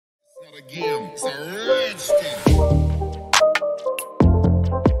Again, it's a redskin.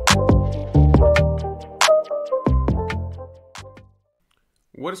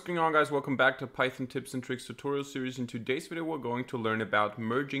 What is going on, guys? Welcome back to Python Tips and Tricks tutorial series. In today's video we're going to learn about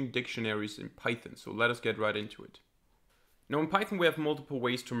merging dictionaries in Python, so let us get right into it. Now in Python we have multiple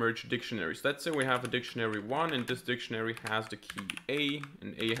ways to merge dictionaries. Let's say we have a dictionary 1 and this dictionary has the key A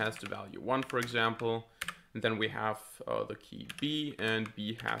and A has the value 1, for example. And then we have the key B and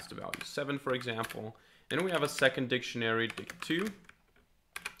B has the value 7, for example. Then we have a second dictionary, dict2,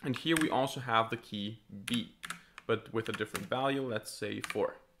 and here we also have the key B, but with a different value, let's say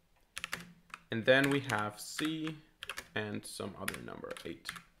 4. And then we have C and some other number,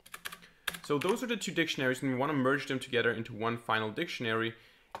 8. So those are the two dictionaries, and we want to merge them together into one final dictionary.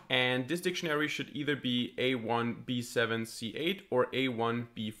 And this dictionary should either be A1, B7, C8 or A1,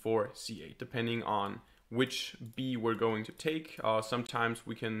 B4, C8, depending on which B we're going to take. Sometimes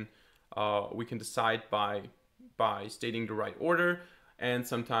we can decide by stating the right order, and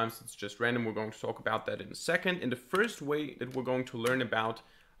sometimes it's just random. We're going to talk about that in a second. And the first way that we're going to learn about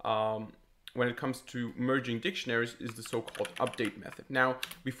when it comes to merging dictionaries is the so-called update method. Now,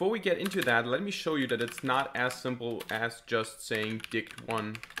 before we get into that, let me show you that it's not as simple as just saying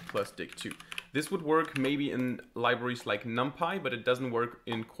dict1 plus dict2. This would work maybe in libraries like NumPy, but it doesn't work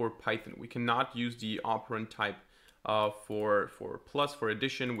in core Python. We cannot use the operand type for plus, for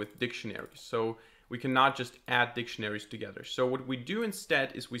addition with dictionaries. So we cannot just add dictionaries together. So what we do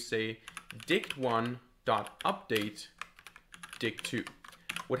instead is we say dict1.update dict2.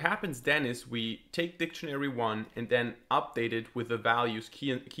 What happens then is we take dictionary 1 and then update it with the values,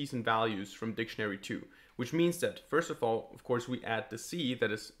 keys and values from dictionary 2. Which means that, first of all, of course, we add the C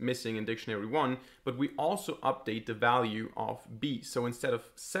that is missing in dictionary 1, but we also update the value of B. So instead of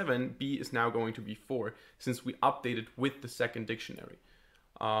 7, B is now going to be 4, since we updated with the second dictionary.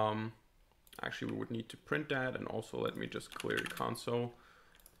 Actually, we would need to print that, and also let me just clear the console.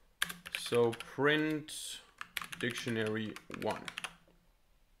 So print dictionary 1.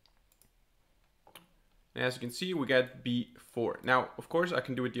 And as you can see, we get B4. Now, of course, I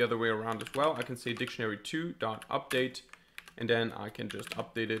can do it the other way around as well. I can say dictionary2.update, and then I can just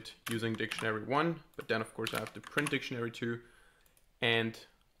update it using dictionary 1. But then, of course, I have to print dictionary 2, and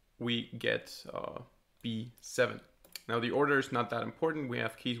we get B7. Now, the order is not that important. We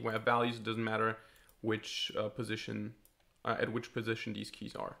have keys, we have values. It doesn't matter which position, at which position these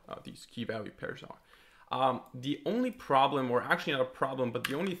keys are, these key value pairs are. The only problem, or actually not a problem, but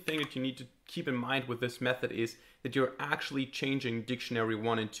the only thing that you need to keep in mind with this method is that you're actually changing dictionary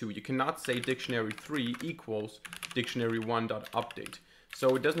 1 and 2. You cannot say dictionary 3 equals dictionary 1.update.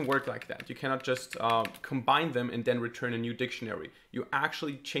 So it doesn't work like that. You cannot just combine them and then return a new dictionary. You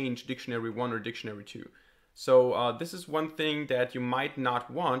actually change dictionary 1 or dictionary 2. So this is one thing that you might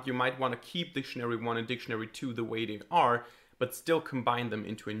not want. You might want to keep dictionary 1 and dictionary 2 the way they are, but still combine them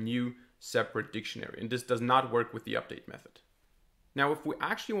into a new separate dictionary, and this does not work with the update method. Now, if we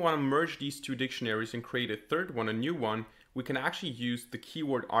actually want to merge these two dictionaries and create a third one, a new one, we can actually use the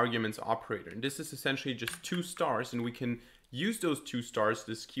keyword arguments operator. And this is essentially just 2 stars, and we can use those 2 stars,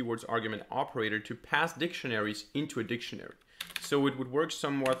 this keywords argument operator, to pass dictionaries into a dictionary. So it would work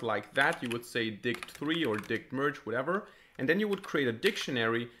somewhat like that. You would say dict3 or dict merge, whatever, and then you would create a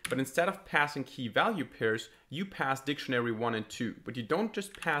dictionary, but instead of passing key value pairs, you pass dictionary 1 and 2. But you don't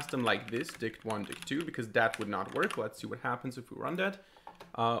just pass them like this, dict1, dict2, because that would not work. Let's see what happens if we run that.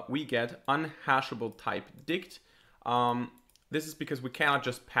 We get unhashable type dict. This is because we cannot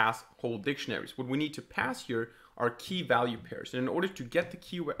just pass whole dictionaries. What we need to pass here are key value pairs. And in order to get the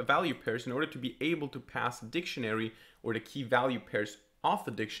key value pairs, in order to be able to pass the dictionary or the key value pairs of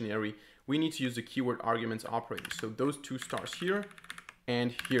the dictionary, we need to use the keyword arguments operator. So those 2 stars here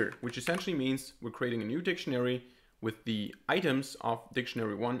and here, which essentially means we're creating a new dictionary with the items of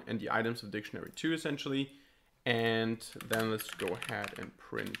dictionary 1 and the items of dictionary 2 essentially. And then let's go ahead and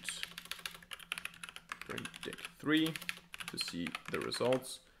print dict3 to see the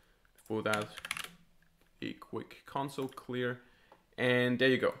results. Before that, a quick console clear. And there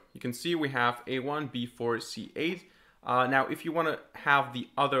you go. You can see we have A1, B4, C8. Now, if you want to have the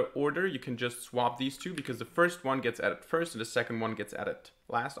other order, you can just swap these two, because the first one gets added first and the second one gets added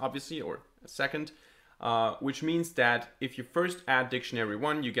last, obviously, or second. Which means that if you first add dictionary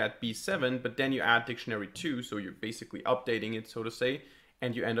 1, you get B7, but then you add dictionary 2, so you're basically updating it, so to say,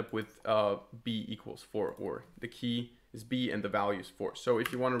 and you end up with B equals 4, or the key is B and the value is 4. So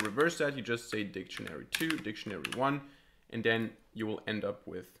if you want to reverse that, you just say dictionary 2, dictionary 1, and then you will end up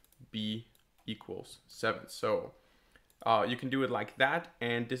with B equals 7. So you can do it like that,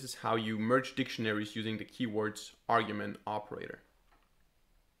 and this is how you merge dictionaries using the keywords argument operator.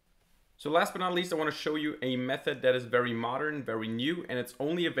 So last but not least, I want to show you a method that is very modern, very new, and it's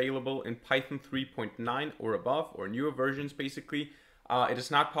only available in Python 3.9 or above, or newer versions basically. It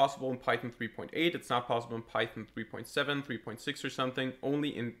is not possible in Python 3.8, it's not possible in Python 3.7, 3.6 or something,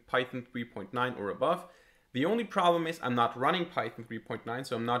 only in Python 3.9 or above. The only problem is I'm not running Python 3.9,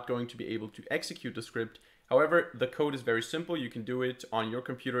 so I'm not going to be able to execute the script. However, the code is very simple. You can do it on your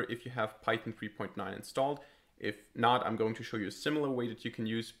computer if you have Python 3.9 installed. If not, I'm going to show you a similar way that you can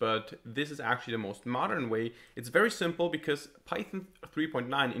use, but this is actually the most modern way. It's very simple because Python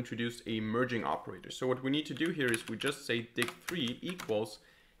 3.9 introduced a merging operator. So what we need to do here is we just say dict3 equals,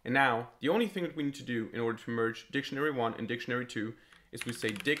 and now the only thing that we need to do in order to merge dictionary 1 and dictionary 2 is we say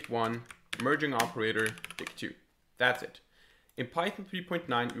dict1 merging operator dict2. That's it. In Python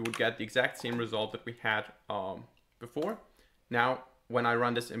 3.9, we would get the exact same result that we had before. Now, when I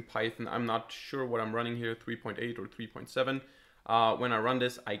run this in Python, I'm not sure what I'm running here, 3.8 or 3.7. When I run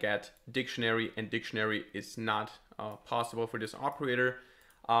this, I get dictionary, and dictionary is not possible for this operator.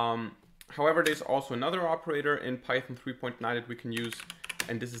 However, there's also another operator in Python 3.9 that we can use,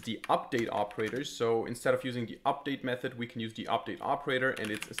 and this is the update operator. So instead of using the update method, we can use the update operator,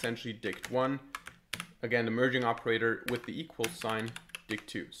 and it's essentially dict1, again, the merging operator with the equal sign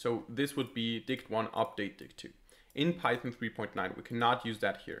dict2. So this would be dict1 update dict2. In Python 3.9, we cannot use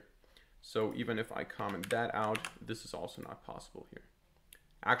that here. So even if I comment that out, this is also not possible here.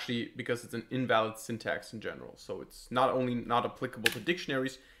 Actually, because it's an invalid syntax in general. So it's not only not applicable to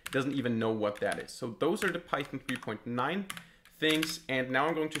dictionaries, it doesn't even know what that is. So those are the Python 3.9 things. And now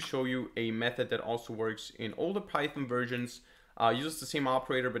I'm going to show you a method that also works in older Python versions. Uses the same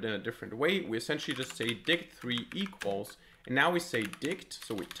operator, but in a different way. We essentially just say dict3 equals, and now we say dict,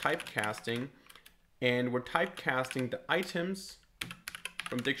 so we're typecasting, and we're typecasting the items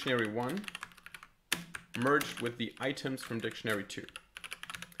from dictionary 1 merged with the items from dictionary 2.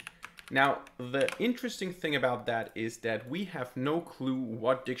 Now, the interesting thing about that is that we have no clue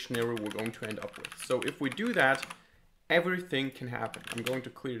what dictionary we're going to end up with. So if we do that, everything can happen. I'm going to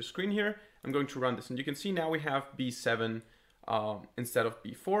clear the screen here. I'm going to run this, and you can see now we have B7 instead of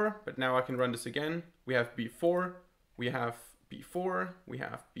B4, but now I can run this again. We have B4, we have B4, we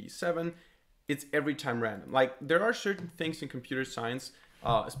have B7. It's every time random. Like, there are certain things in computer science,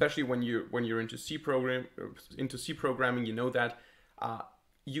 especially when you're into C programming, you know that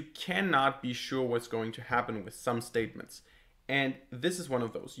you cannot be sure what's going to happen with some statements. And this is one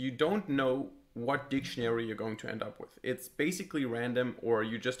of those. You don't know what dictionary you're going to end up with. It's basically random, or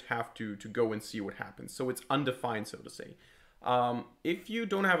you just have to go and see what happens. So it's undefined, so to say. If you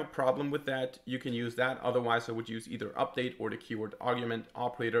don't have a problem with that, you can use that. Otherwise, I would use either update or the keyword argument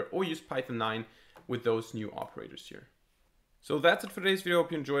operator, or use Python 9 with those new operators here. So that's it for today's video. I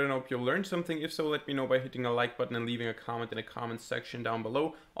hope you enjoyed and I hope you learned something. If so, let me know by hitting a like button and leaving a comment in the comments section down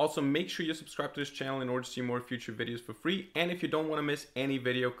below. Also, make sure you subscribe to this channel in order to see more future videos for free. And if you don't want to miss any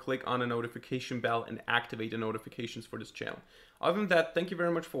video, click on the notification bell and activate the notifications for this channel. Other than that, thank you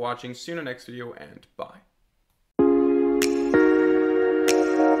very much for watching. See you in the next video, and bye.